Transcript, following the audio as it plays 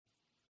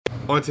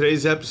On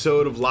today's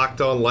episode of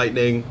Locked On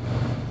Lightning,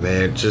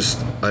 man, just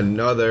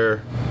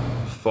another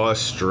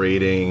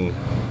frustrating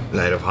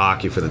night of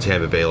hockey for the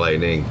Tampa Bay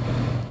Lightning.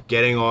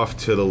 Getting off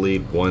to the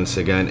lead once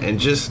again and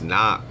just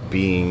not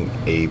being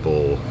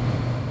able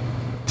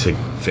to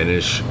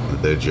finish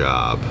the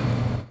job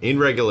in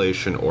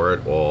regulation or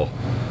at all.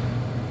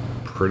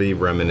 Pretty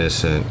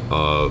reminiscent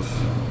of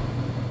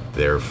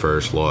their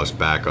first loss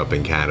back up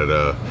in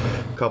Canada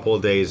a couple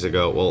of days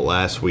ago. Well,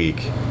 last week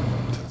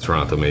to the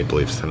Toronto Maple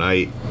Leafs.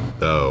 Tonight,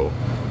 though,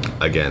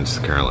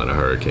 against the Carolina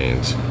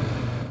Hurricanes.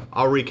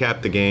 I'll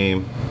recap the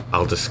game.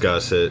 I'll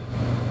discuss it.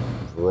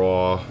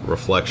 Raw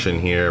reflection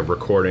here.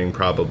 Recording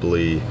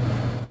probably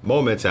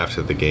moments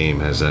after the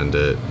game has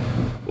ended.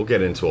 We'll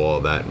get into all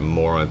of that and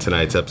more on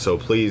tonight's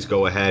episode. Please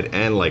go ahead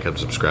and like and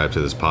subscribe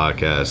to this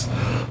podcast.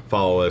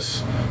 Follow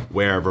us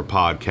wherever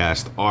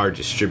podcasts are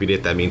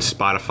distributed. That means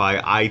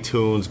Spotify,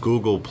 iTunes,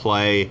 Google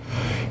Play.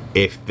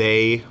 If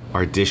they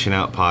are dishing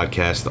out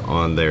podcasts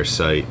on their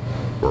site,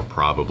 we're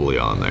probably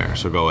on there.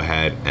 So go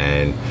ahead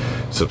and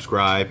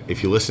subscribe.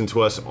 If you listen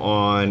to us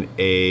on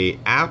a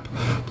app,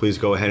 please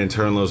go ahead and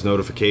turn on those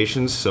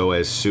notifications so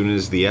as soon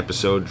as the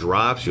episode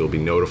drops, you'll be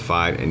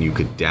notified and you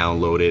could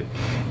download it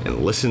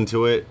and listen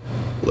to it.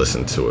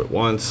 Listen to it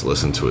once,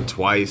 listen to it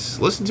twice,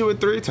 listen to it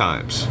 3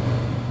 times.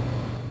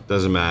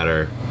 Doesn't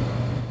matter,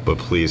 but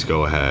please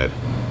go ahead.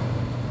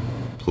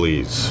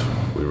 Please.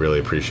 We really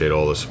appreciate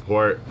all the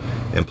support.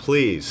 And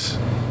please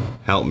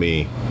help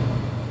me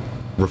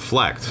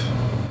reflect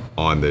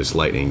on this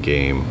Lightning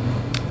game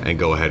and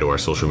go ahead to our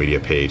social media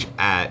page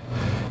at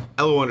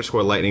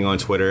LO_Lightning on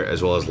Twitter,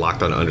 as well as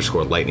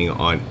Locked_On_Lightning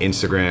on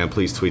Instagram.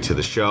 Please tweet to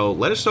the show.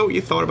 Let us know what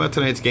you thought about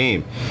tonight's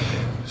game.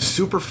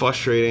 Super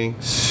frustrating.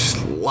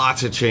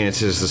 Lots of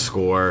chances to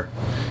score.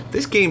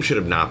 This game should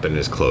have not been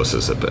as close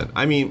as it's been.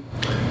 I mean,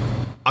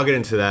 I'll get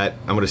into that.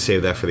 I'm going to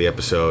save that for the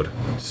episode.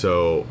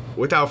 So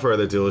without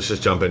further ado, let's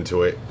just jump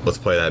into it. Let's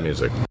play that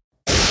music.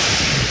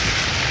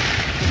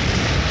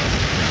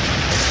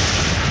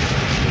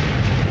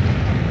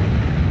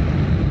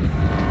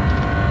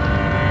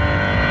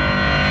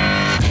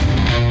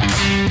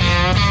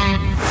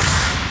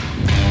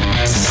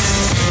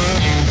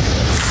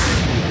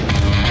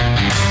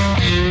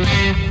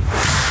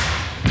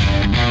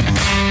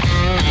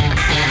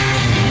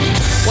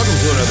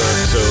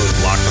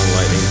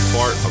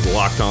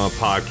 Locked On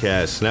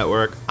Podcast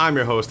Network. I'm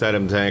your host,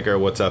 Adam Tanker.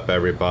 What's up,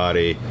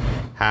 everybody?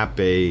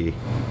 Happy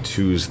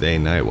Tuesday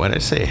night. Why did I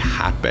say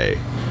happy?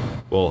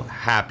 Well,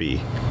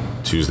 happy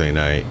Tuesday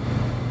night.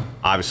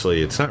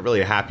 Obviously, it's not really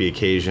a happy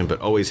occasion,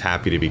 but always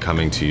happy to be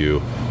coming to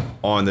you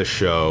on the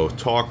show,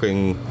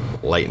 talking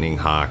Lightning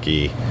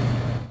hockey.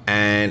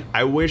 And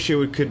I wish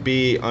it could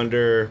be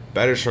under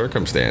better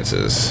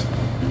circumstances.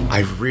 I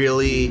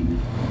really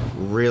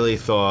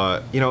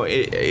thought,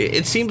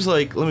 it seems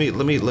like, let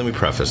me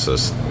preface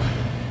this.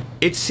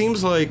 It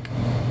seems like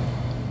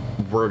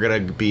we're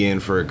going to be in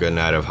for a good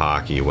night of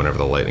hockey whenever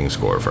the Lightning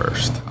score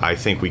first. I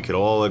think we could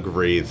all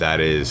agree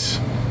that is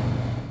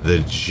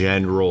the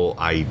general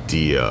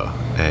idea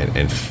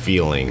and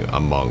feeling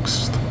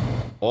amongst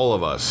all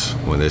of us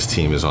when this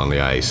team is on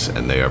the ice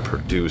and they are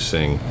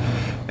producing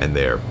and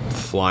they're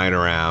flying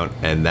around,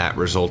 and that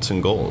results in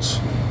goals.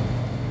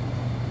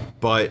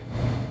 But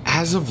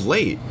as of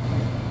late,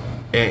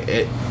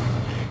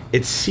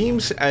 it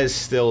seems as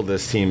still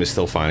this team is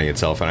still finding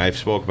itself, and I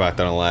spoke about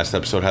that on the last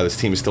episode, how this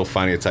team is still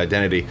finding its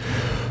identity.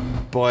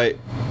 But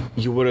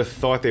you would have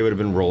thought they would have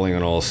been rolling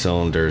on all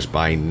cylinders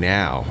by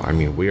now. I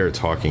mean, we are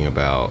talking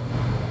about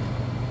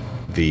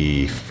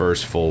the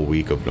first full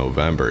week of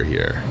November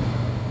here.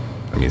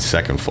 I mean,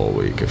 second full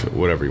week,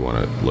 whatever you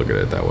want to look at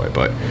it that way.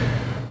 But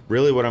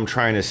really what I'm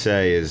trying to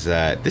say is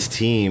that this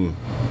team,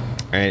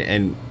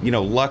 and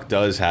luck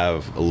does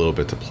have a little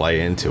bit to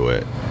play into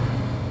it,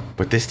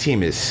 but this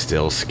team is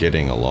still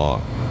skidding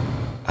along.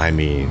 I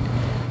mean,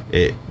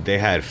 they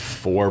had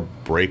 4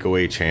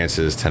 breakaway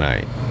chances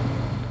tonight.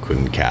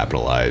 Couldn't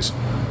capitalize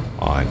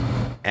on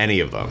any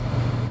of them.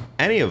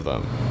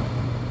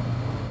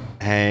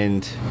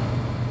 And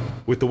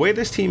with the way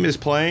this team is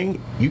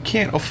playing, you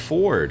can't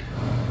afford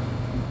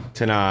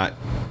to not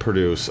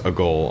produce a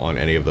goal on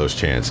any of those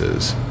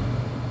chances.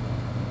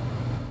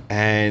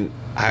 And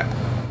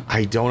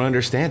I don't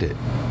understand it.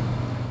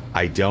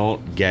 I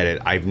don't get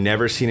it. I've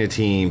never seen a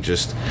team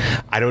just,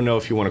 I don't know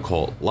if you want to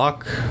call it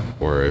luck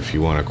or if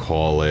you want to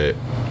call it,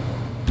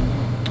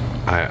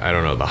 I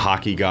don't know, the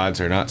hockey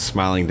gods are not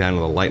smiling down on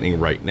the Lightning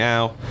right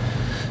now.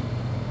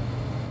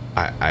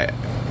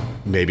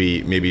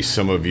 Maybe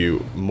some of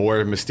you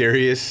more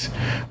mysterious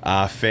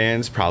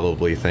fans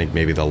probably think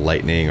maybe the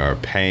Lightning are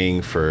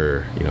paying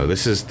for,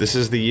 this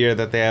is the year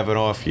that they have an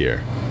off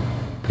year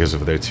because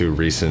of their 2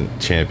 recent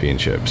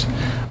championships.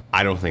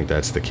 I don't think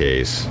that's the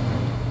case.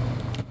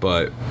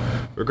 But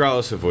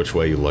regardless of which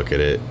way you look at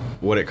it,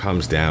 what it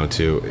comes down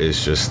to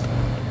is just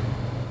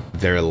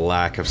their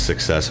lack of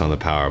success on the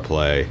power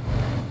play.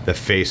 The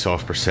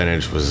face-off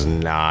percentage was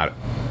not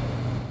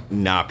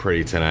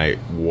pretty tonight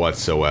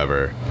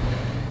whatsoever.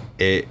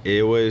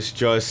 it was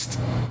just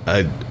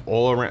a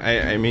all around.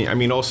 I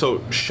mean,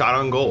 also shot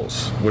on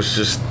goals was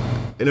just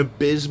an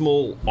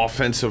abysmal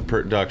offensive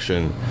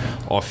production,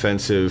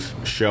 offensive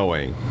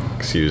showing.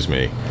 Excuse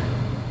me.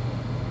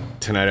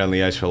 Tonight on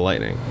the ice for the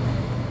Lightning,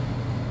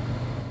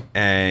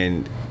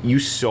 and you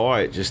saw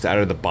it just out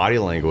of the body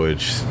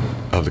language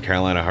of the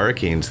Carolina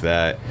Hurricanes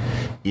that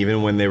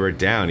even when they were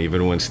down,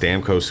 even when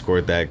Stamkos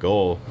scored that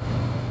goal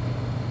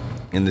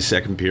in the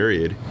second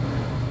period,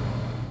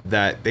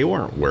 that they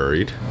weren't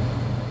worried.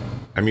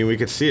 I mean, we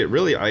could see it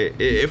really.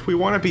 If we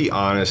want to be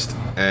honest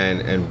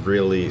and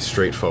really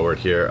straightforward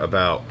here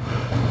about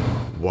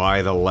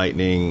why the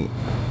Lightning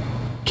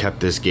kept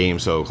this game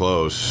so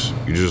close,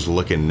 you just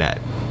look at net.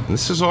 And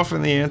this is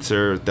often the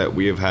answer that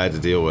we have had to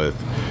deal with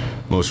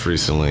most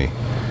recently.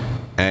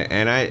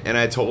 And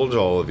I told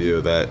all of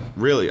you that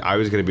really I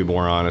was going to be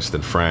more honest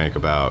than frank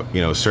about,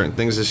 certain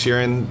things this year,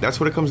 and that's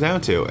what it comes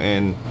down to.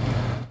 And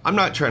I'm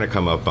not trying to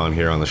come up on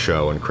here on the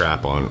show and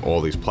crap on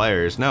all these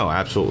players. No,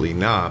 absolutely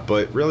not.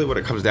 But really what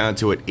it comes down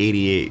to at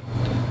 88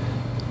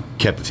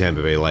 kept the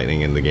Tampa Bay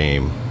Lightning in the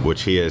game,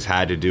 which he has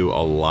had to do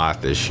a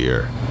lot this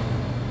year.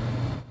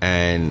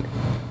 And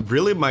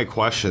really my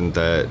question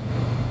that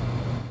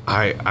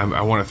I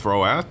want to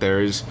throw out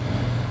there is,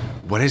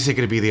 when is it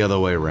going to be the other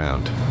way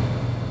around?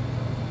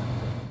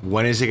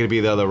 When is it going to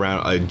be the other way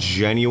around? A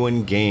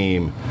genuine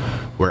game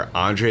where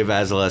Andrei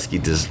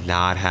Vasilevskiy does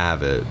not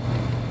have it,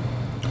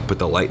 but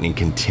the Lightning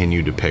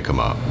continue to pick him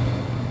up.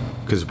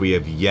 Because we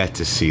have yet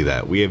to see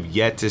that. We have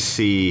yet to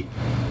see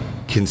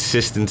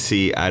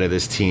consistency out of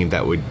this team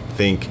that would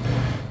think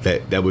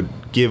that would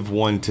give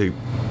one to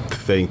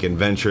think and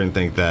venture and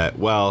think that,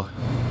 well,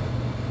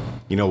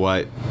 you know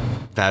what?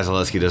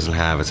 Vasilevskiy doesn't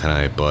have it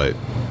tonight, but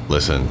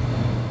listen,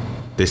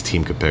 this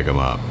team could pick him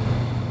up.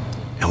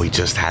 And we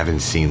just haven't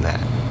seen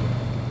that.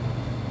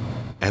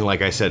 And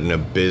like I said, an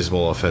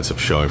abysmal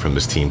offensive showing from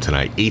this team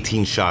tonight.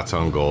 18 shots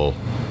on goal,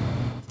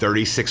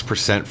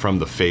 36% from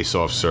the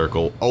face-off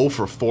circle, 0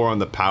 for 4 on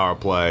the power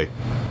play.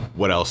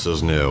 What else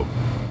is new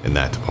in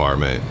that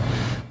department?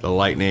 The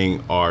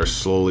Lightning are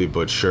slowly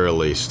but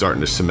surely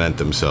starting to cement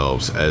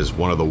themselves as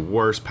one of the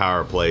worst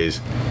power plays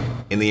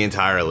in the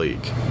entire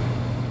league.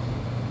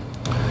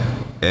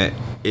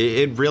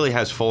 It really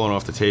has fallen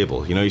off the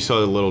table. You saw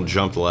a little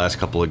jump the last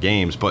couple of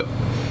games, but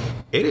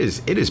it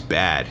is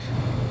bad.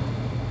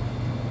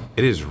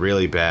 It is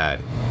really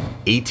bad.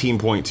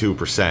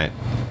 18.2%,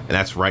 and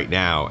that's right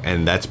now,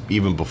 and that's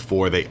even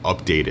before they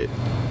update it.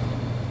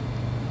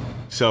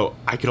 So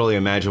I can only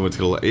imagine it's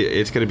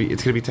gonna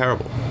be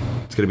terrible.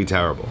 It's gonna be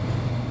terrible.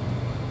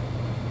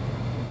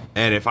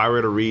 And if I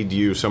were to read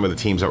you some of the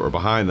teams that were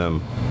behind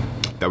them,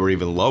 that were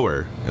even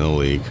lower in the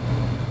league,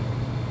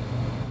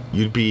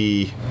 you'd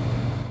be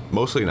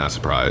mostly not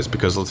surprised,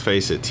 because let's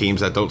face it, teams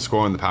that don't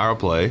score on the power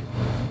play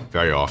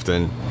very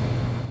often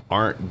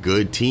aren't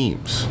good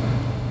teams.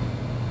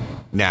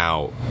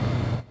 Now,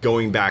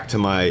 going back to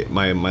my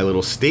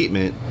little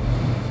statement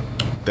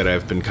that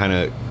I've been kind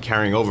of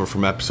carrying over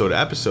from episode to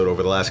episode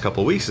over the last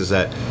couple of weeks is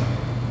that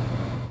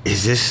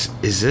is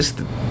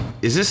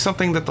this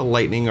something that the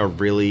Lightning are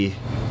really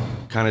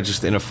kind of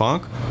just in a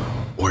funk,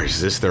 or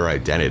is this their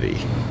identity?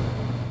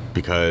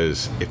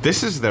 Because if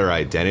this is their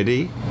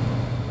identity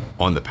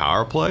on the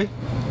power play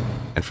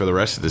and for the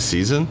rest of the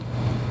season,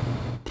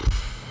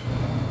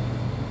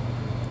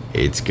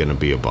 it's going to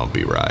be a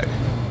bumpy ride.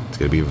 It's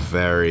going to be a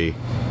very,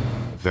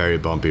 very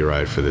bumpy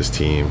ride for this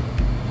team.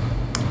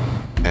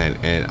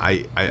 And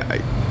I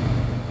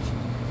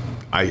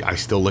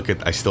still look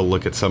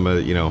at some of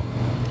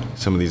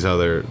these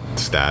other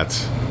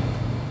stats.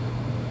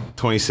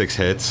 26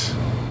 hits.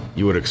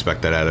 You would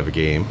expect that out of a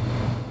game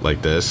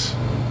like this,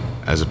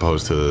 as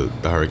opposed to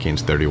the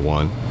Hurricanes'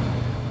 31.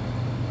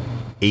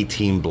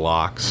 18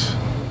 blocks.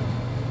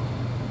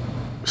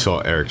 Saw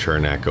Erik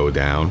Cernak go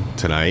down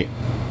tonight.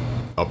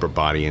 Upper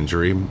body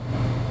injury.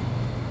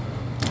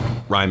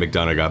 Ryan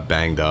McDonagh got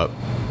banged up.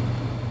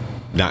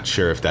 Not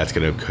sure if that's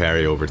going to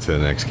carry over to the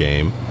next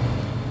game.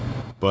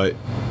 But,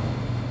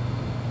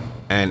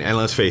 and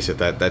let's face it,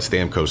 that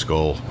Stamkos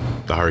goal,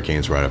 the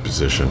Hurricanes were out of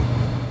position.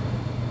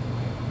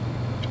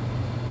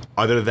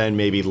 Other than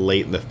maybe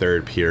late in the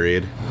third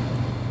period,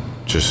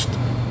 just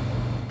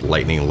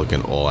Lightning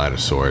looking all out of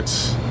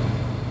sorts.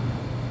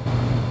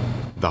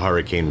 The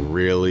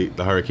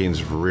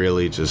Hurricanes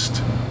really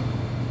just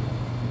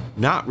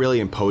not really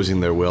imposing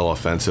their will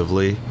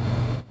offensively,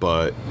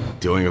 but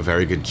doing a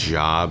very good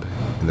job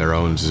in their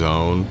own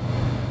zone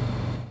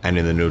and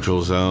in the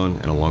neutral zone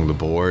and along the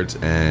boards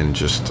and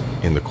just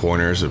in the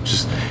corners of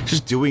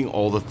just doing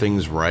all the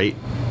things right.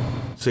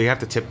 So you have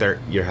to tip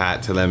your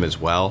hat to them as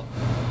well.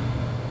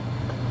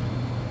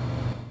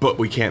 But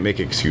we can't make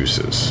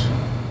excuses.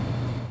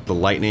 The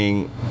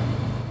Lightning,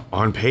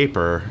 on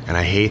paper, and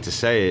I hate to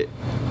say it,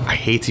 I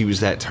hate to use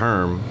that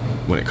term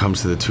when it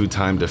comes to the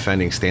two-time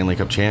defending Stanley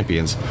Cup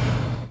champions,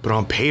 but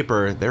on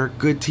paper, they're a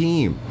good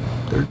team.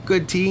 They're a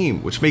good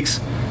team, which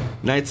makes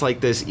nights like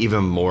this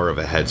even more of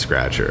a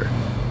head-scratcher.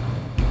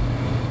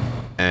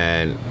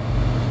 And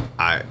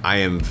I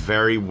am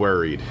very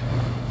worried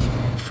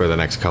for for the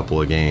next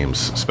couple of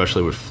games,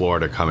 especially with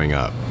Florida coming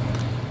up,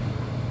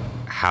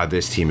 how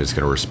this team is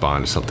going to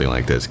respond to something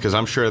like this. Because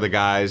I'm sure the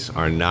guys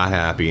are not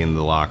happy in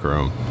the locker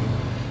room.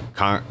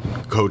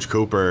 Coach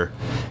Cooper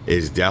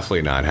is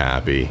definitely not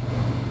happy.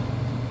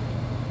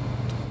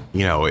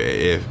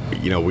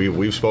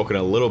 We've spoken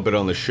a little bit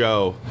on the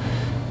show,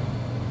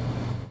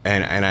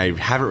 and I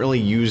haven't really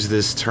used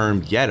this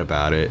term yet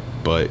about it,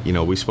 but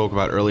we spoke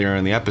about earlier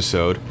in the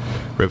episode,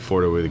 right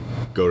before we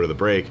go to the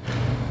break,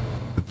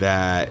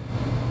 that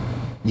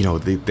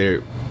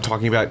they're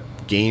talking about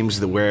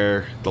games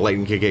where the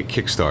Lightning could get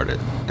kickstarted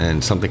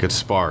and something could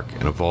spark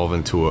and evolve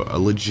into a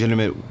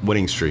legitimate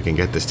winning streak and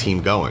get this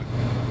team going.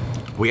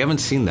 We haven't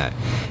seen that,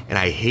 and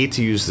I hate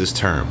to use this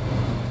term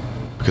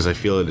because I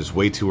feel it is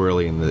way too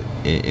early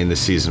in the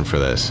season for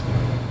this.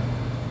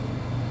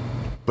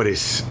 But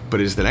is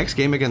the next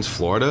game against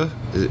Florida?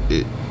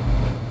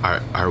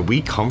 Are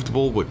we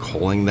comfortable with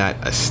calling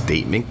that a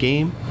statement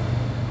game?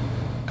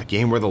 A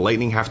game where the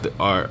Lightning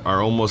are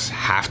almost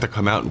have to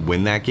come out and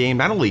win that game.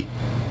 Not only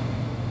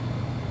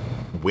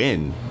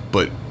win,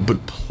 but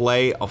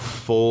play a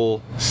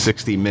full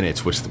 60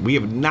 minutes, which we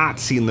have not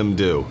seen them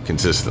do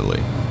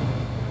consistently.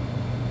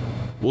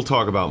 We'll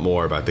talk about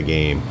more about the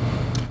game,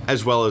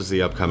 as well as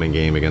the upcoming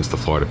game against the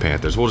Florida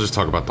Panthers. We'll just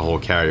talk about the whole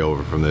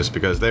carryover from this,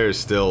 because there is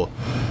still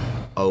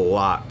a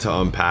lot to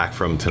unpack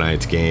from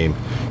tonight's game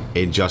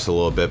in just a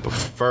little bit. But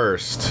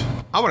first,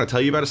 I want to tell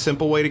you about a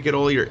simple way to get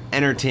all your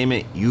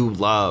entertainment you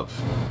love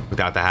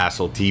without the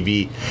hassle.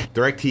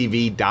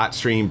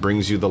 DirecTV.Stream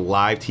brings you the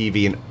live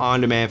TV and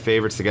on-demand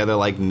favorites together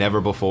like never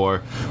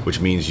before,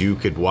 which means you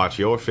could watch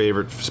your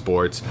favorite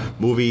sports,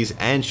 movies,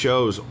 and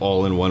shows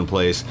all in one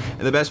place.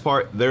 And the best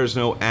part, there's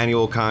no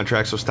annual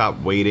contract, so stop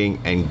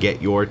waiting and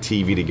get your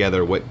TV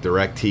together with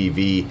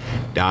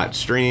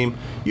DirecTV.Stream.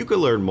 You can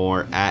learn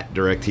more at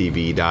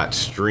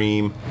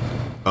DirecTV.Stream.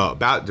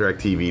 About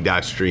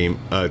DirecTV.Stream,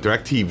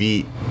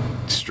 DirecTV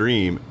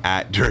stream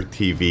at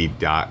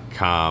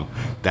DirecTV.com.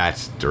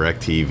 That's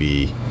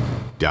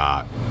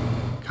DirecTV.com.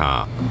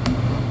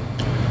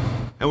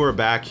 And we're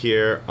back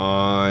here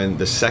on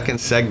the second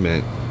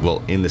segment,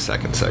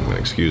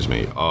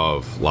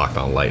 of Locked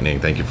On Lightning.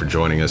 Thank you for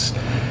joining us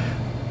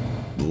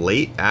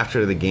late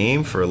after the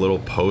game for a little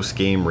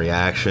post-game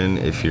reaction.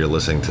 If you're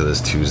listening to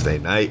this Tuesday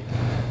night,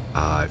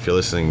 if you're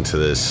listening to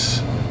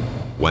this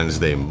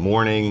Wednesday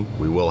morning,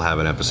 we will have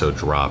an episode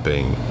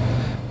dropping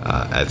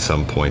at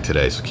some point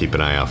today, so keep an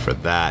eye out for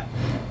that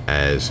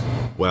as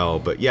well.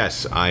 But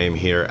yes, I am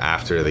here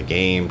after the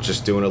game,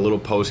 just doing a little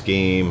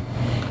post-game,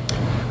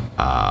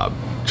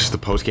 just a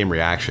post-game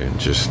reaction.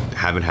 Just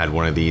haven't had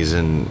one of these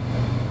in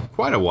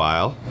quite a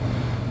while,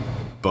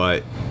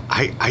 but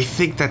I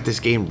think that this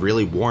game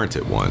really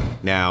warranted one.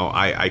 Now,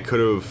 I could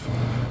have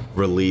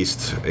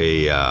released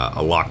a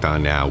Locked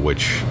On Now,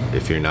 which,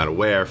 if you're not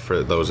aware,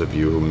 for those of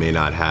you who may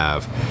not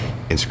have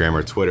Instagram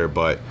or Twitter,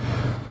 but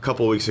a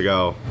couple weeks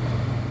ago,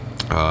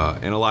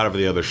 and a lot of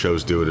the other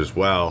shows do it as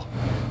well.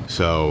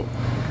 So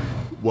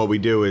what we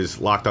do is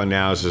Locked On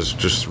Now is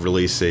just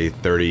release a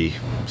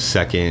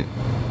 30-second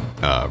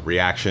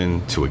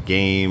reaction to a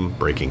game,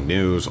 breaking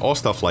news, all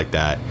stuff like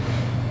that.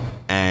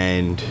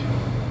 And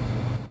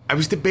I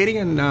was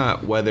debating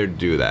on whether to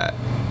do that.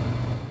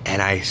 And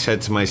I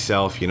said to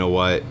myself, you know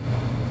what?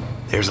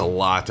 There's a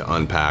lot to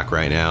unpack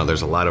right now.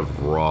 There's a lot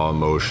of raw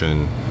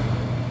emotion.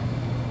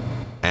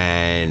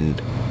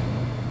 And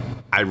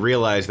I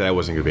realized that I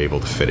wasn't going to be able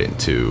to fit it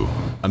into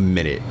a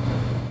minute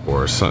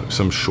or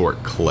some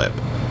short clip.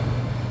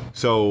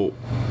 So,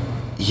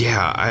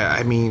 yeah,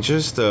 I mean,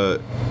 just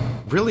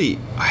really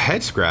a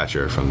head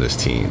scratcher from this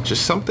team.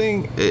 Just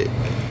something that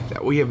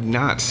we have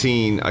not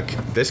seen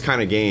this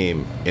kind of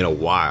game in a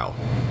while.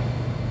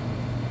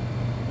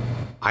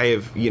 I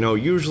have,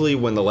 usually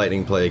when the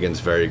Lightning play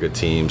against very good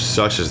teams,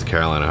 such as the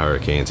Carolina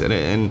Hurricanes,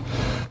 and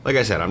like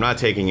I said, I'm not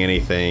taking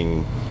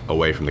anything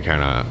away from the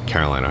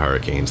Carolina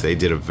Hurricanes. They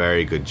did a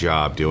very good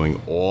job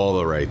doing all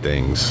the right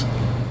things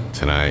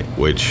tonight,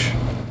 which,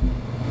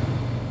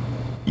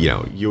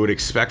 you would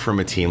expect from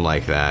a team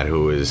like that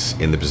who is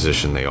in the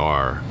position they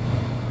are.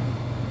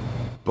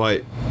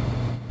 But,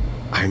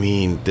 I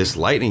mean, this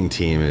Lightning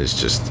team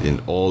is just in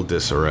all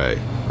disarray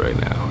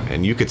right now,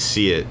 and you could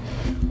see it.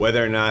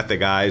 Whether or not the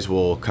guys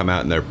will come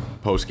out in their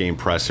post-game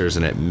pressers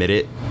and admit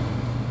it,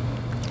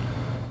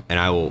 and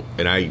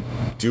I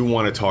do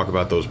want to talk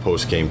about those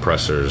post-game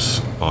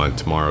pressers on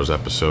tomorrow's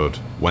episode,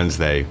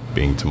 Wednesday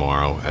being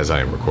tomorrow, as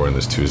I am recording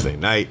this Tuesday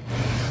night.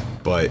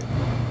 But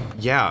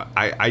yeah,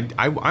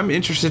 I'm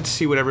interested to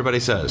see what everybody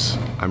says.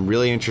 I'm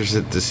really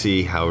interested to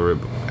see how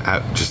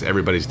just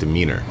everybody's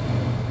demeanor,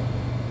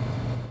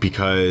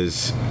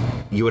 because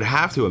you would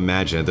have to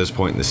imagine at this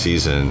point in the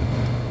season,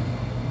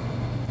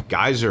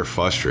 guys are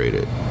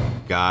frustrated.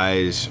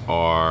 Guys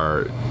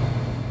are,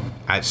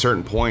 at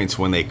certain points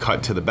when they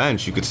cut to the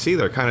bench, you could see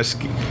they're kind of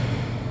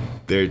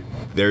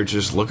they're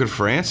just looking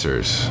for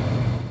answers.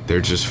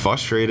 They're just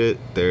frustrated.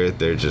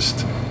 They're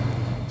just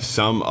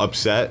some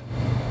upset.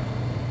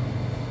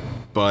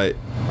 But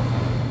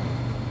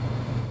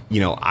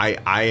I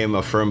am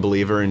a firm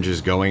believer in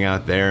just going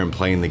out there and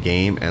playing the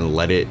game and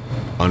let it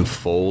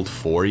unfold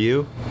for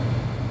you.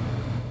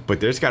 But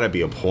there's got to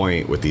be a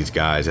point with these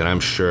guys, and I'm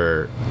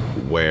sure,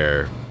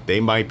 where they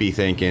might be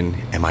thinking,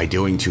 am I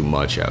doing too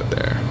much out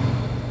there?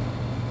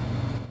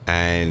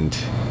 And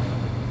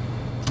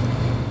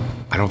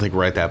I don't think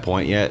we're at that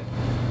point yet,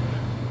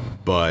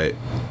 but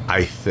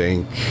I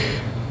think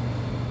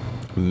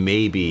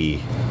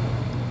maybe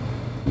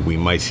we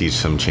might see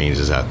some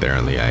changes out there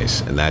on the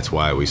ice, and that's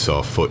why we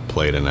saw Foote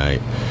play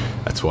tonight.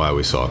 That's why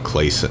we saw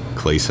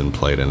Claesson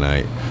play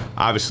tonight.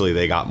 Obviously,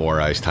 they got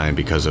more ice time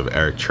because of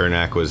Erik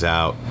Cernak was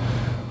out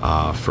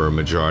for a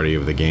majority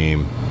of the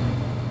game,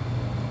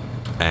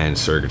 and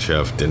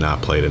Sergachev did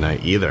not play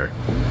tonight either.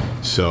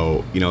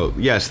 So,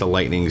 yes, the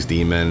Lightning's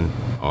D-men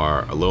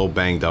are a little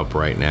banged up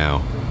right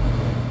now,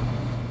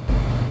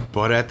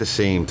 but at the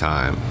same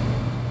time,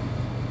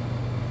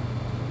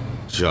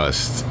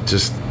 just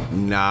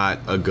not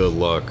a good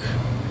look.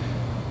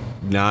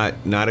 Not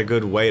a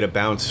good way to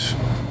bounce.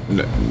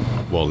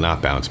 Well,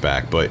 not bounce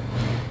back, but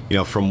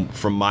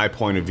from my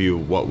point of view,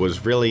 what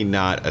was really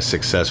not a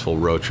successful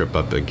road trip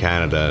up in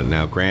Canada.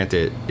 Now,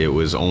 granted, it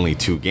was only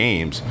 2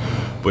 games,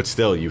 but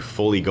still, you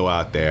fully go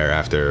out there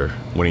after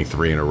winning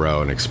 3 in a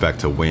row and expect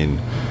to win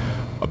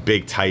a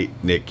big,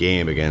 tight-knit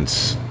game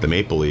against the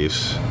Maple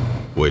Leafs,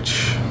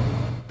 which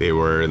they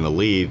were in the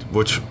lead,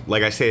 which,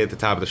 like I say at the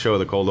top of the show,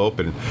 the cold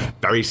open,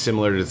 very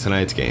similar to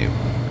tonight's game.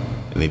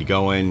 And then you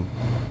go in,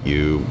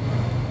 you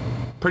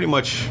pretty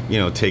much,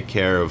 take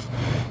care of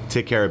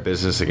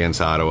business against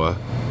Ottawa.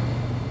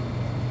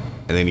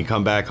 And then you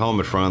come back home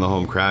in front of the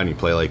home crowd and you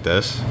play like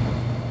this.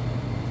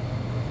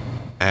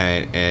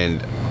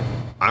 And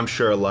I'm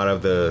sure a lot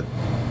of the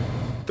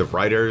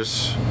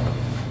writers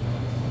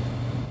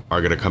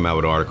are going to come out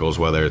with articles,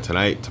 whether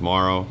tonight,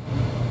 tomorrow,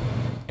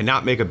 and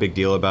not make a big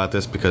deal about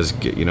this, because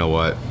you know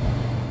what?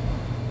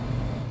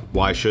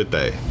 Why should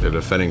they? They're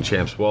defending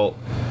champs. Well,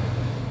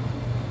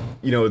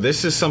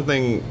 this is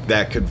something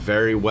that could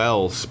very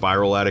well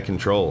spiral out of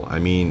control. I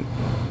mean,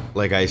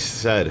 like I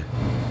said,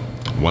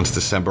 once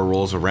December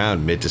rolls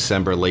around,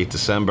 mid-December, late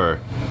December,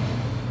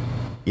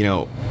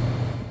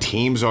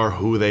 teams are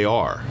who they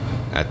are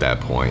at that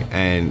point.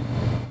 And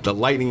the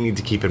Lightning need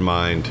to keep in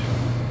mind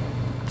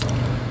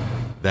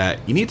that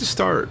you need to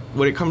start,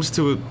 when it comes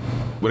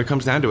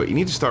down to it, you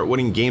need to start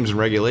winning games in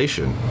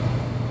regulation.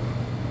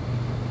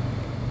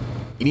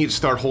 You need to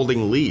start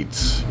holding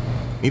leads.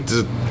 You need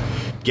to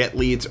get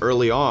leads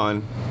early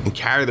on and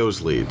carry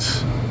those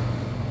leads.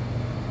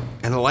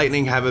 And the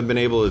Lightning haven't been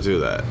able to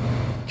do that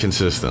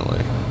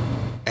consistently.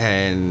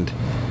 And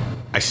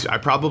I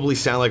probably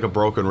sound like a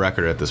broken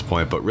record at this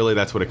point, but really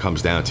that's what it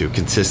comes down to: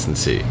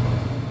 consistency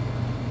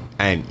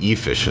and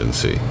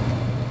efficiency.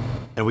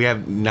 And we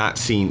have not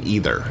seen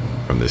either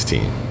from this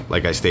team.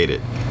 Like I stated,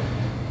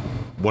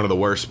 one of the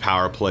worst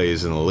power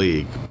plays in the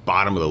league,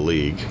 bottom of the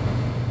league,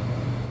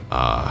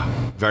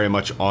 very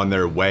much on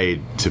their way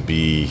to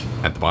be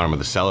at the bottom of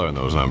the cellar in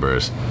those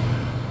numbers.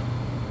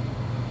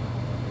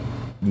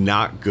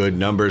 Not good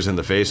numbers in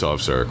the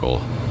faceoff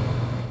circle.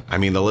 I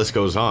mean, the list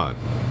goes on.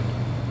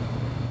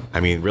 I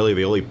mean, really,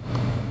 the only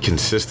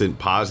consistent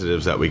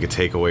positives that we could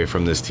take away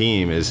from this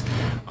team is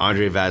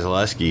Andrei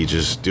Vasilevskiy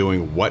just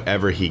doing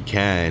whatever he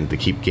can to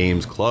keep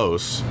games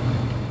close,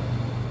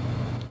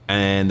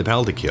 and the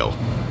penalty kill.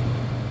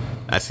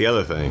 That's the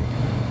other thing.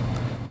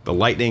 The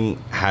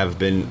Lightning have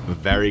been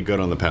very good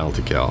on the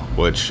penalty kill,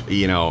 which,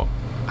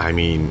 I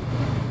mean,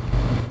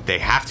 they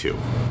have to.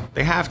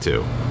 They have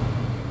to.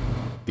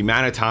 The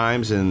amount of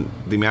times and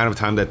the amount of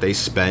time that they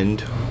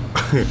spend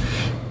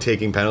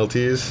taking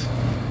penalties,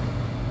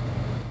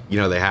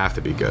 they have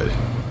to be good.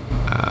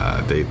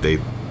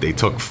 They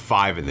took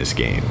 5 in this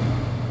game,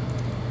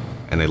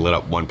 and they lit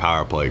up 1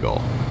 power play goal,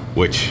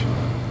 which,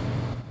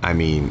 I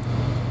mean,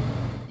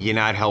 you're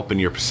not helping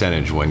your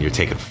percentage when you're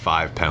taking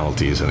 5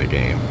 penalties in a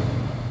game.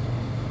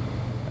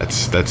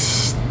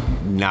 That's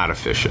not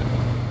efficient.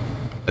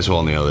 As well,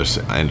 on the other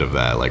end of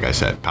that, like I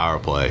said, power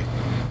play,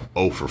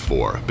 0 for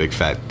 4, big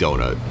fat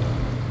donut.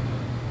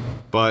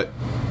 But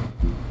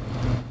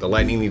the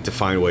Lightning need to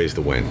find ways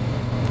to win.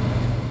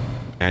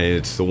 And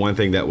it's the one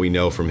thing that we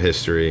know from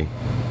history,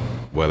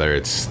 whether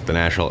it's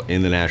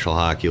in the National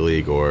Hockey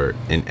League or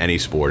in any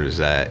sport, is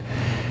that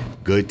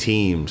good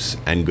teams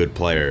and good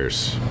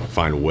players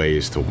find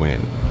ways to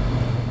win.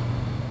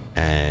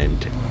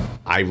 And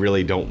I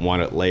really don't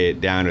want to lay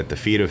it down at the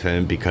feet of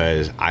him,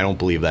 because I don't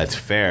believe that's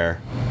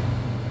fair.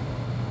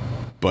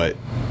 But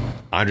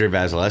Andrei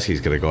Vasilevskiy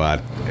is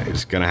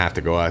going to have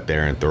to go out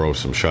there and throw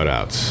some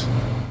shutouts.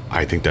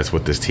 I think that's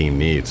what this team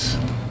needs.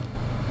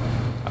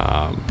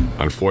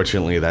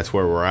 Unfortunately, that's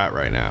where we're at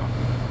right now.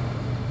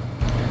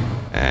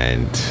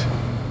 And,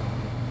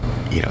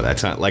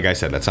 that's not, like I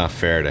said, that's not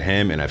fair to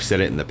him. And I've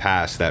said it in the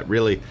past that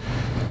really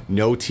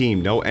no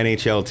team, no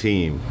NHL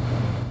team,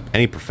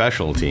 any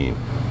professional team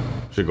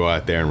should go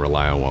out there and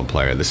rely on one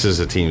player. This is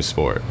a team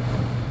sport.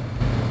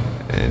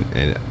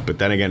 But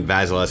then again,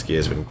 Vasilevskiy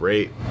has been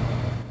great.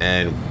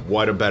 And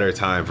what a better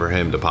time for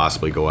him to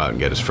possibly go out and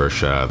get his first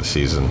shot of the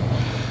season.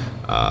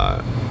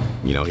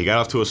 He got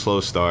off to a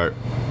slow start,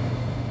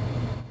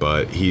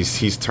 but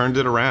he's turned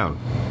it around.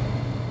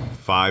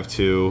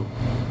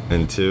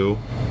 5-2-2.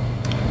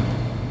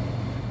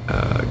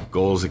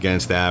 Goals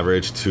against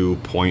average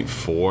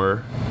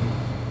 2.4.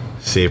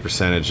 Save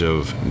percentage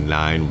of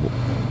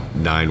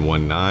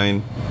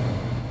 9.19.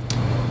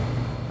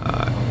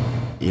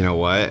 You know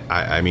what?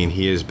 I mean,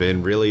 he has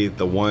been really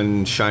the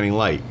one shining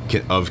light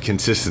of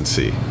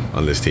consistency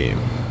on this team.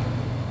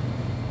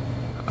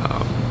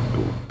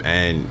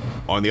 And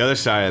on the other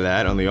side of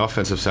that, on the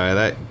offensive side of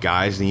that,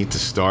 guys need to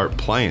start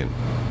playing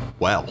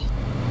well.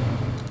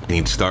 They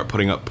need to start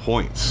putting up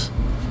points.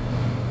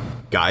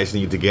 Guys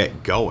need to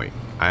get going.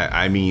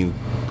 I mean,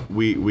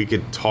 we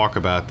could talk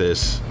about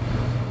this.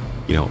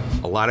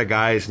 A lot of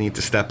guys need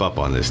to step up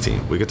on this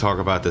team. We could talk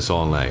about this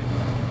all night.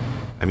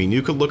 I mean,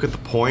 you could look at the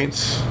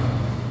points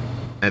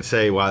and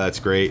say, wow, that's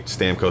great.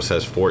 Stamkos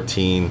has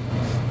 14.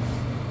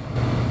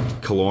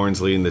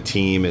 Killorn's leading the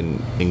team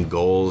in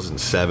goals and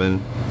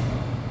 7.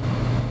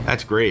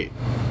 That's great.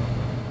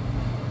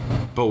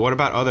 But what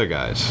about other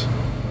guys?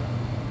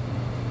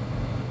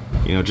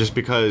 Just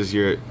because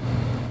your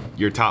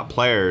top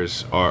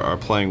players are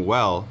playing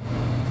well,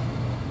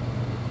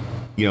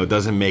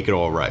 doesn't make it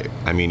all right.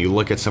 I mean, you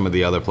look at some of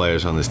the other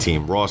players on this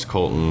team. Ross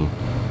Colton,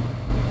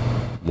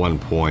 1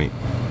 point.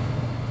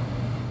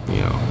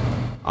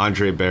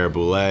 Andre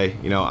Barré-Boulet.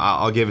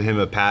 I'll give him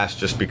a pass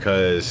just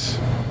because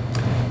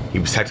he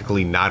was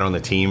technically not on the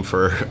team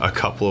for a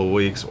couple of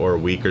weeks or a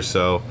week or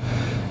so.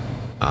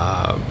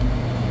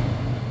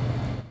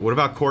 What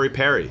about Corey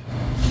Perry?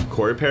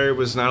 Corey Perry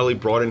was not only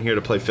brought in here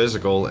to play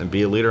physical and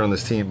be a leader on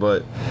this team,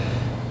 but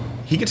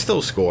he can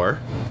still score.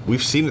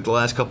 We've seen it the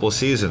last couple of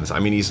seasons. I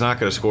mean, he's not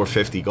going to score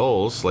 50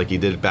 goals like he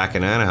did back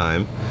in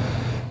Anaheim,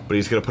 but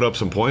he's going to put up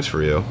some points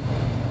for you.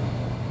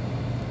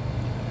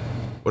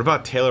 What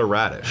about Taylor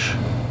Radish?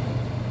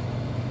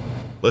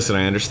 Listen,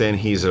 I understand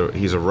he's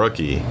a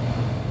rookie,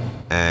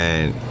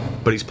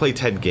 but he's played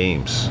 10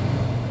 games.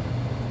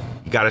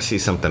 You got to see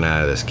something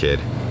out of this kid.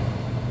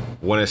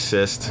 1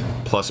 assist,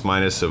 plus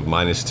minus of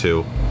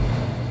 -2.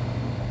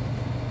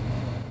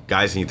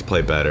 Guys need to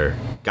play better.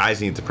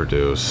 Guys need to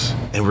produce,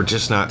 and we're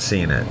just not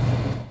seeing it.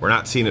 We're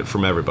not seeing it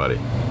from everybody.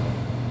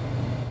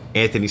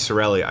 Anthony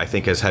Cirelli, I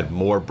think, has had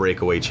more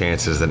breakaway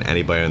chances than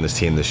anybody on this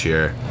team this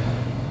year.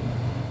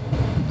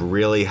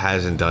 Really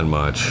hasn't done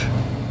much.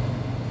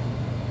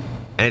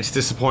 And it's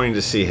disappointing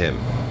to see him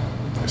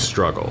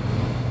struggle,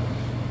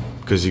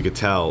 because you could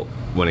tell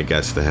when it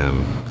gets to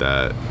him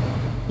that,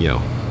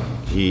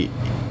 he's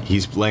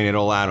laying it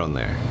all out on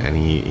there, and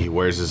he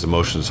wears his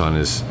emotions on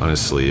his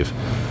sleeve.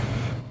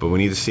 But we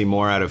need to see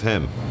more out of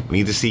him. We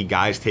need to see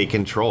guys take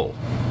control.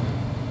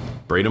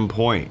 Braden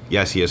Point,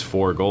 yes, he has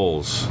 4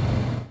 goals,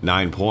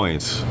 9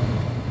 points,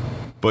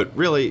 but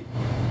really,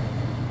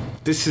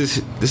 this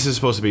is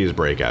supposed to be his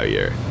breakout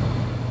year.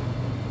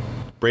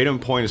 Braden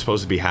Point is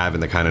supposed to be having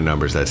the kind of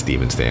numbers that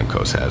Steven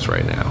Stamkos has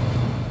right now.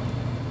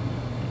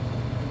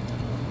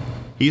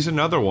 He's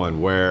another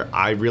one where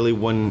I really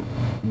wouldn't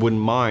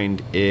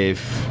mind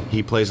if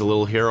he plays a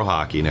little hero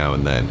hockey now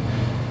and then.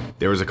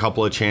 There was a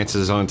couple of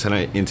chances in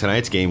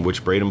tonight's game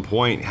which Braden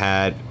Point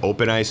had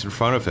open ice in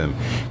front of him,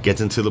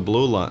 gets into the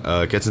blue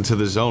line, gets into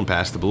the zone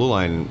past the blue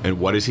line, and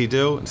what does he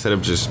do? Instead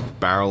of just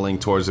barreling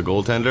towards the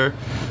goaltender,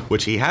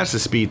 which he has the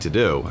speed to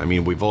do. I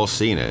mean, we've all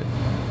seen it,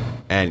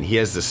 and he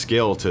has the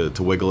skill to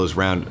wiggle his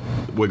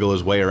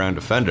way around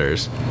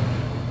defenders.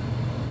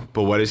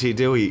 But what does he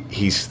do?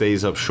 He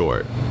stays up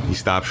short. He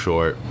stops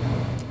short,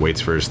 waits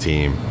for his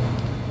team.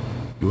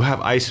 You have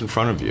ice in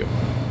front of you.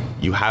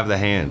 You have the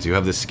hands. You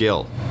have the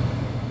skill.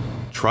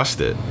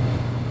 Trust it.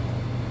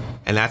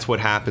 And that's what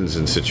happens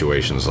in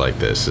situations like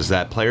this, is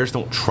that players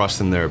don't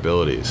trust in their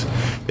abilities.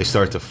 They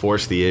start to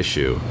force the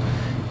issue.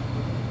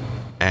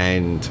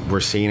 And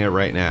we're seeing it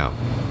right now.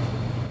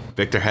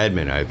 Victor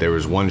Hedman, there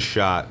was one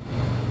shot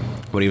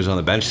when he was on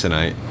the bench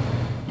tonight.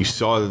 You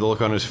saw the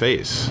look on his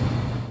face.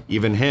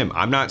 Even him.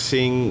 I'm not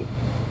seeing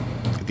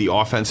the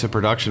offensive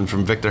production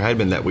from Victor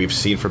Hedman that we've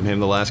seen from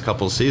him the last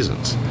couple of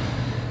seasons.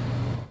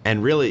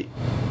 And really,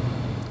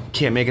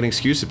 can't make an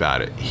excuse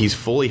about it. He's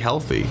fully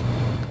healthy.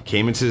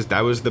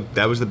 That was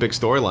the big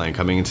storyline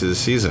coming into the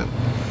season.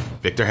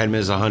 Victor Hedman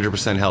is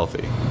 100%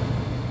 healthy.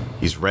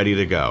 He's ready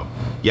to go.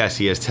 Yes,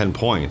 he has 10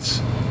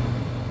 points.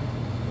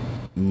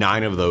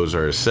 9 of those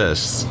are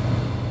assists.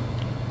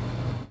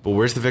 But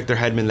where's the Victor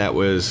Hedman that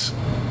was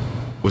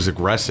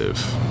aggressive?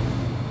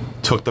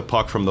 Took the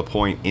puck from the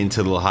point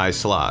into the high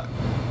slot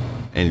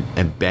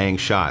and bang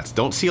shots.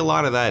 Don't see a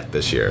lot of that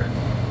this year.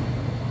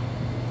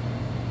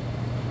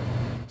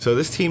 So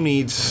this team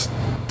needs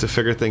to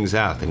figure things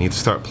out. They need to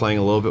start playing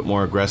a little bit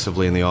more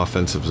aggressively in the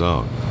offensive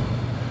zone,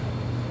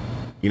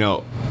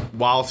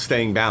 while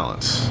staying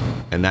balanced.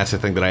 And that's the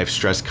thing that I've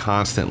stressed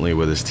constantly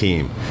with this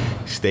team.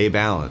 Stay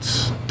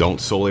balanced. Don't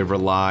solely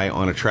rely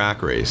on a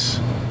track race.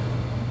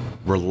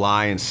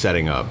 Rely on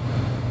setting up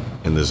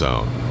in the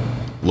zone.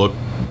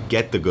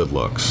 Get the good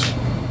looks.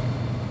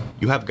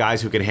 You have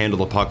guys who can handle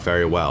the puck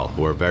very well,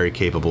 who are very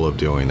capable of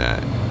doing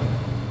that.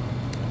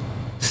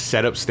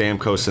 set up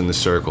Stamkos in the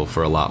circle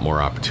for a lot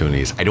more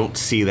opportunities. I don't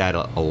see that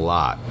a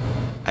lot,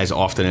 as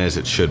often as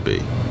it should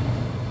be.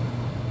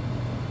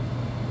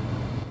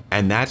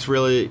 And that's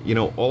really,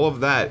 all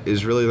of that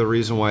is really the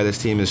reason why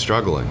this team is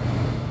struggling.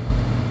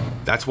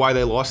 That's why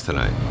they lost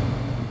tonight.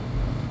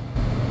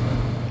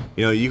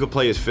 You could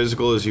play as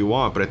physical as you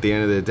want, but at the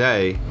end of the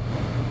day,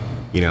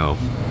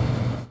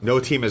 no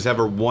team has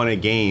ever won a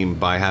game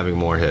by having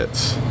more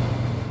hits.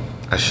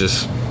 That's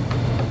just,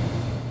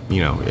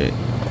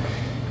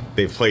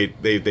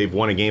 they've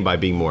won a game by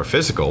being more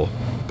physical,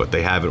 but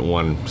they haven't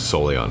won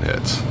solely on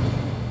hits.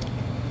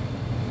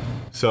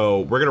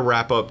 So we're going to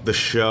wrap up the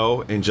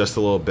show in just a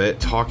little bit,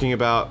 talking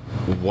about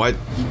what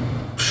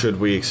should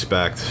we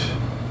expect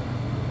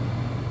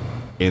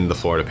in the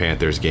Florida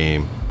Panthers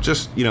game.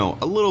 Just,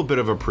 a little bit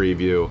of a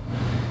preview,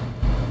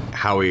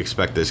 how we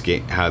expect this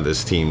game, how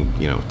this team,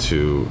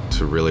 to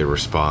really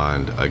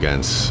respond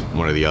against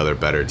one of the other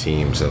better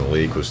teams in the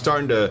league, who's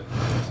starting to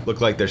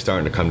look like they're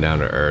starting to come down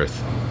to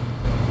earth.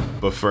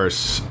 But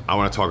first, I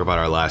want to talk about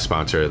our last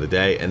sponsor of the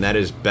day, and that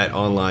is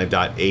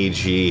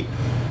betonline.ag.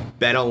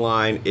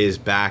 BetOnline is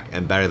back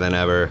and better than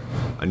ever.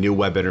 A new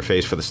web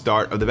interface for the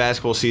start of the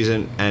basketball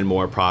season, and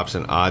more props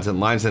and odds and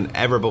lines than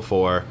ever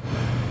before.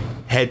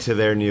 Head to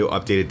their new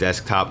updated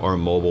desktop or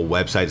mobile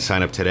website to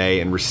sign up today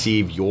and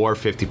receive your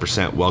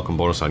 50% welcome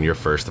bonus on your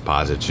first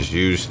deposit. Just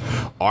use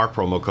our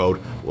promo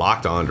code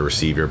LOCKEDON to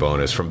receive your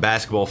bonus. From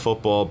basketball,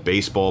 football,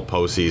 baseball,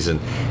 postseason,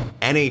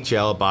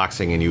 NHL,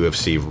 boxing, and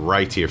UFC,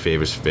 right to your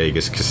favorite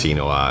Vegas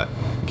casino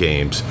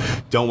games.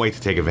 Don't wait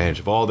to take advantage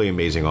of all the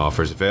amazing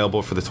offers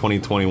available for the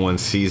 2021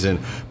 season.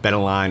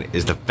 BetOnline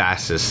is the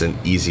fastest and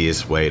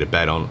easiest way to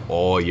bet on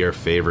all your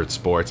favorite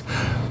sports.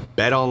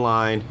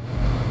 BetOnline,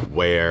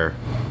 where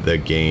the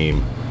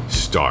game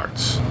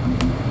starts.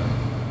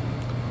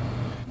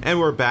 And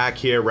we're back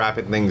here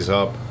wrapping things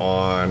up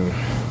on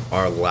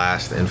our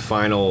last and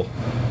final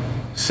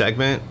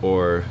segment,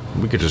 or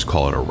we could just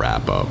call it a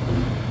wrap up.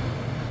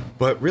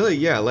 But really,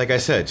 yeah, like I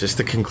said, just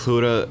to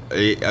conclude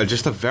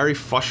just a very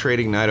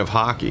frustrating night of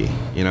hockey.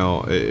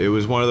 It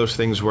was one of those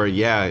things where,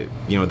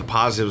 the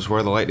positives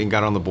were the Lightning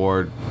got on the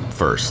board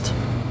first,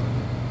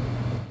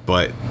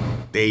 but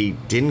they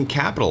didn't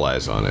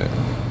capitalize on it.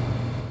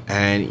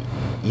 And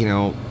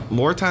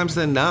more times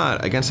than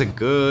not, against a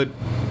good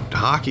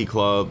hockey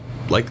club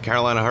like the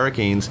Carolina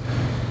Hurricanes,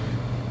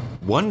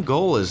 one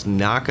goal is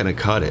not going to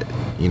cut it.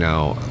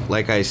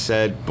 Like I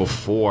said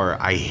before,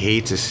 I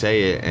hate to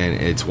say it, and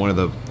it's one of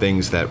the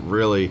things that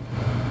really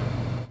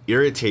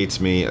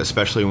irritates me,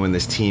 especially when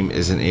this team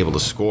isn't able to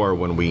score,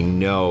 when we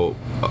know,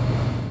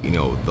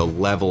 the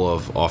level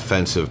of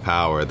offensive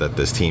power that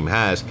this team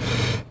has,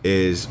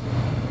 is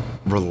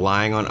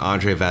relying on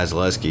Andrei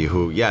Vasilevskiy,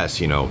 who,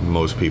 yes,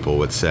 most people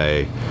would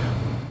say,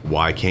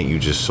 why can't you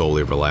just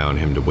solely rely on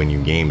him to win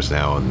you games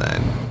now and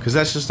then? Because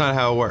that's just not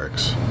how it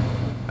works.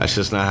 That's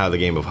just not how the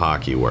game of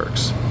hockey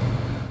works.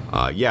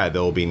 There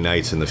will be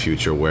nights in the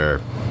future where,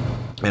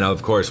 and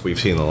of course we've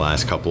seen the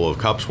last couple of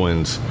Cups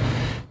wins,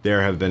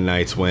 there have been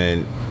nights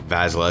when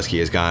Vasilevskiy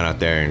has gone out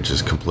there and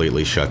just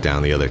completely shut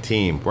down the other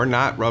team. We're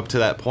not up to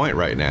that point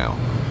right now.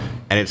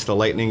 And it's the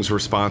Lightning's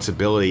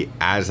responsibility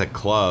as a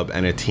club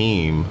and a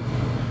team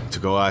to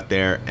go out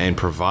there and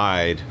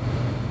provide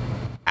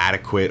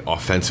adequate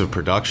offensive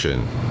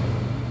production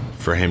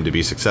for him to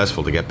be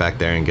successful, to get back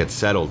there and get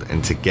settled,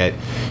 and to get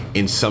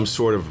in some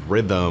sort of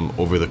rhythm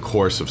over the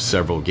course of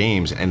several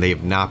games. And they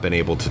have not been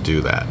able to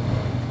do that,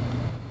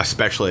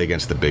 especially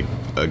against the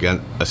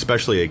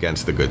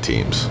good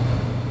teams.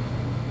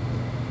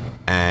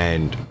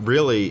 And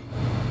really,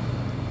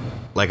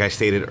 like I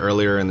stated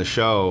earlier in the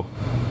show,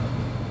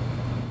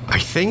 I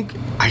think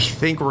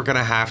we're going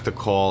to have to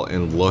call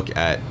and look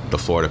at the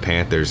Florida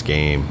Panthers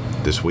game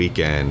this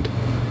weekend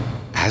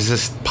as a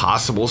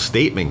possible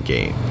statement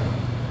game.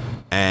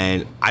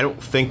 And I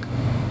don't think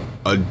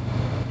a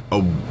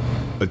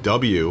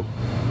W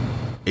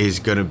is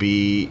going to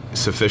be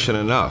sufficient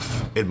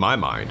enough in my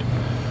mind.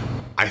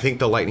 I think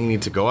the Lightning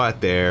need to go out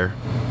there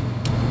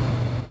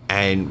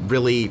and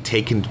really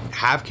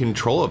have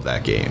control of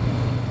that game.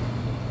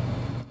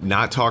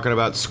 Not talking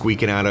about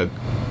squeaking out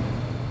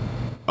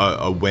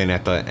a win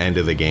at the end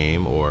of the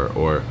game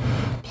or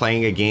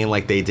playing a game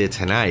like they did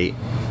tonight.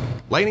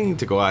 Lightning need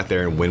to go out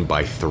there and win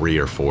by 3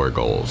 or 4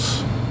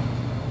 goals.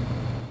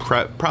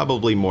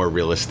 Probably more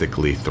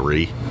realistically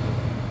 3.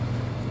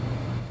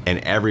 And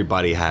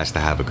everybody has to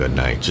have a good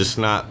night. Just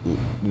not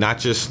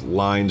just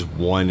lines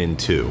 1 and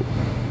 2.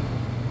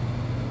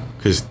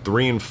 Because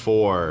 3 and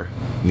 4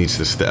 needs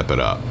to step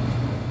it up.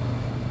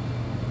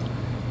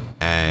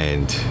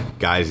 And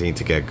guys need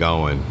to get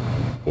going.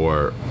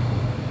 Or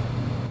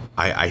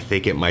I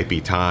think it might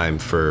be time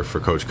for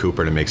Coach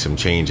Cooper to make some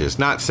changes.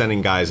 Not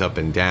sending guys up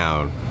and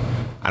down.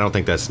 I don't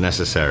think that's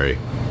necessary.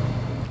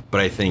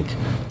 But I think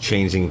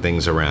changing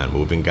things around,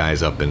 moving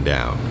guys up and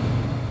down.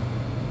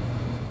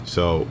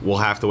 So we'll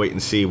have to wait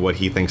and see what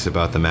he thinks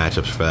about the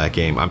matchups for that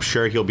game. I'm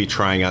sure he'll be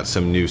trying out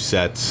some new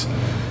sets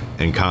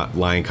and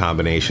line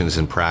combinations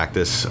in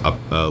practice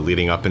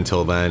leading up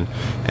until then.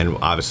 And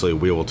obviously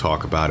we will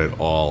talk about it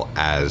all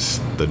as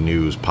the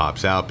news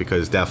pops out,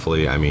 because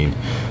definitely, I mean,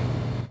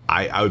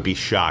 I would be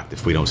shocked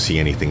if we don't see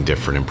anything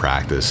different in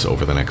practice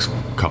over the next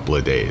couple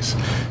of days.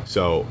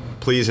 So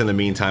please, in the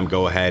meantime,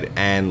 go ahead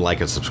and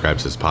like and subscribe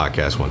to this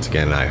podcast. Once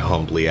again, I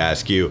humbly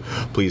ask you,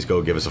 please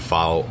go give us a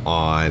follow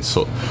on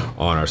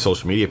our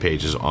social media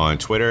pages. On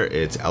Twitter,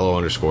 it's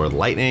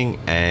LO_Lightning,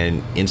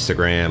 and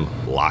Instagram,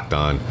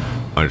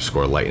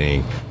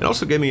 LockedOn_Lightning. And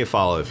also give me a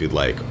follow if you'd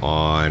like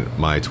on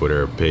my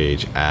Twitter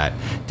page at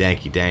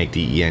DenkyDank,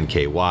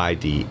 DENKY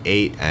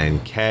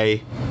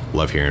D8NK.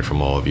 Love hearing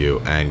from all of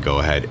you. And go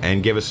ahead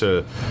and give us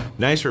a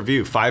nice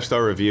review,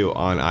 5-star review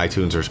on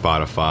iTunes or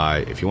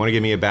Spotify. If you want to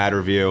give me a bad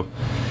review,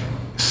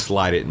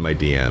 slide it in my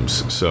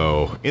DMs.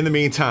 So in the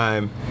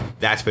meantime,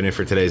 that's been it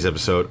for today's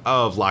episode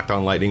of Locked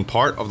On Lightning,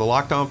 part of the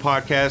Locked On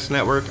Podcast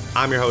Network.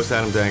 I'm your host,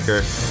 Adam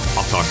Danker.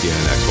 I'll talk to you in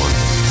the next one.